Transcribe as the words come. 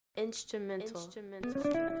Instrumental.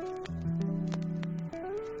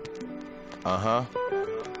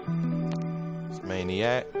 It's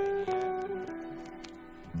Maniac.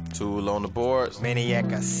 Tool on the boards.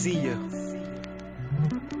 Maniac, I see ya.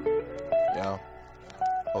 Yeah.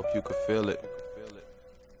 Hope you can feel it.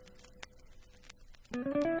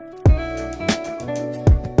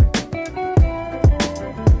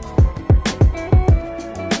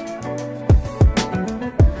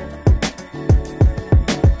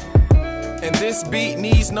 And this beat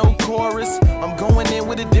needs no chorus. I'm going in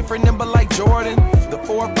with a different number like Jordan. The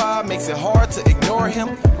 4-5 makes it hard to ignore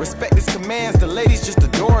him. Respect his commands, the ladies just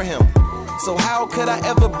adore him. So how could I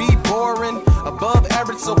ever be boring? Above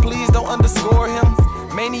average, so please don't underscore him.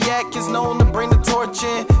 Maniac is known to bring the torch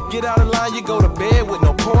in. Get out of line, you go to bed with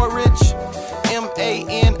no porridge.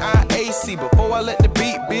 M-A-N-I-A-C. Before I let the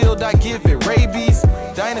beat build, I give it rabies.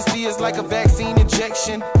 Dynasty is like a vaccine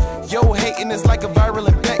injection. Yo, hating is like a viral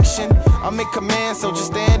infection. I'm in command, so just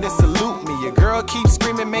stand and salute me. Your girl keeps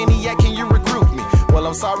screaming, Maniac, can you recruit me? Well,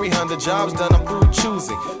 I'm sorry, hun, the job's done, I'm through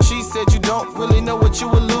choosing. She said you don't really know what you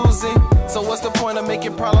were losing. So what's the point of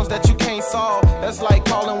making problems that you can't solve? That's like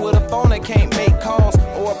calling with a phone that can't make calls.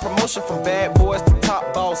 Or a promotion from bad boys to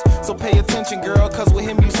top boss. So pay attention, girl, cause with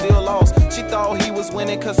him you still lost. She thought he was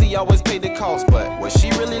winning cause he always paid the cost. But what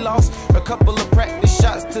she really lost? A couple of practice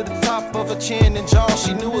shots to the top of her chin and jaw.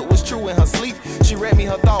 She knew it was true in her sleep. She read me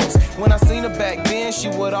her thoughts. When I seen her back then, she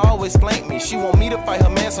would always flank me. She want me to fight her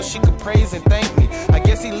man so she could praise and thank me. I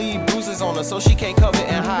guess he leave bruises on her so she can't cover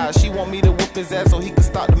and hide. She want me to whoop his ass so he can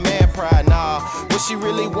stop the man pride. Nah, what she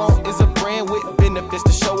really want is a friend with benefits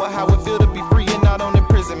to show her how it feel to be free and not on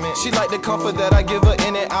imprisonment. She like the comfort that I give her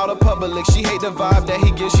in and out of public. She hate the vibe that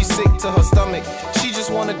he gives, she sick to her stomach. She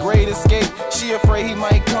just want a great escape. She afraid he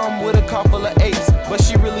might come with a car full of apes. But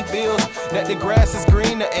she really feels that the grass is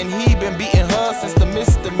greener and he been beating her since the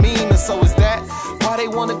misdemeanor. So is that why they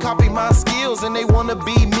wanna copy my skills and they wanna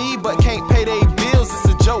be me but can't pay their bills? It's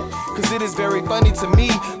a joke, cause it is very funny to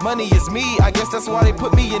me. Money is me, I guess that's why they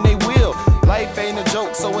put me in they will. Life ain't a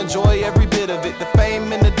joke, so enjoy every bit of it. The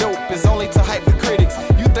fame and the dope is only to hype the critics.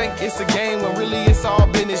 You think it's a game when really it's all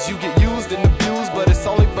business. You get used and abused, but it's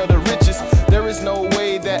only for the richest. There is no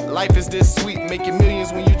way that life is this sweet, making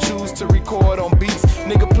millions when you choose to record on beats.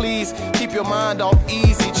 Nigga, please keep your mind off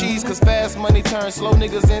easy cheese, cause fast money turns slow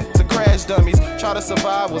niggas into crash dummies. Try to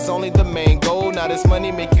survive was only the main goal. Now this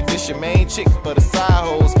money make you dish your main chick for the side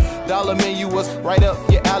hoes. Dollar menu was right up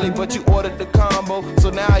your alley, but you ordered the combo. So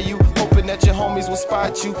now you hoping that your homies will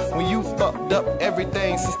spot you when you fucked up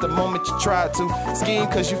everything since the moment you tried to scheme,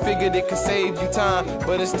 cause you figured it could save you time,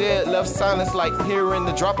 but instead left silence like hearing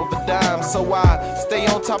the drop of a dime. So I stay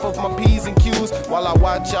on top of my P's and Q's while I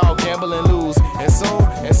watch y'all gamble and lose. And soon,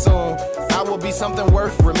 I will be something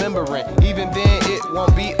worth remembering. Even then, it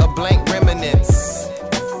won't be a blank remnants.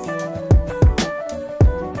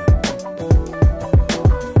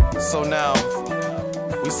 So now,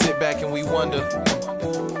 we sit back and we wonder,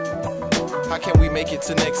 how can we make it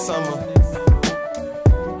to next summer?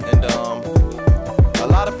 And a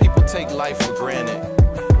lot of people take life for granted,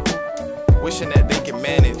 wishing that they can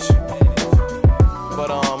manage. But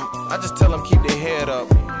I just tell them keep their head up,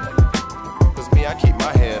 cause me, I keep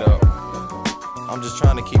my head up. I'm just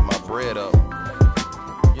trying to keep my bread up,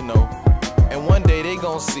 you know. And one day they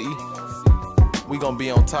gon' see we gon' be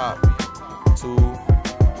on top. Tool,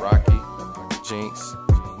 Rocky, Jinx,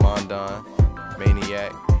 Mondon,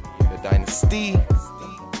 Maniac, the Dynasty.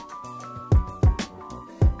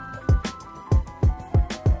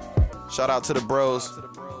 Shout out to the bros.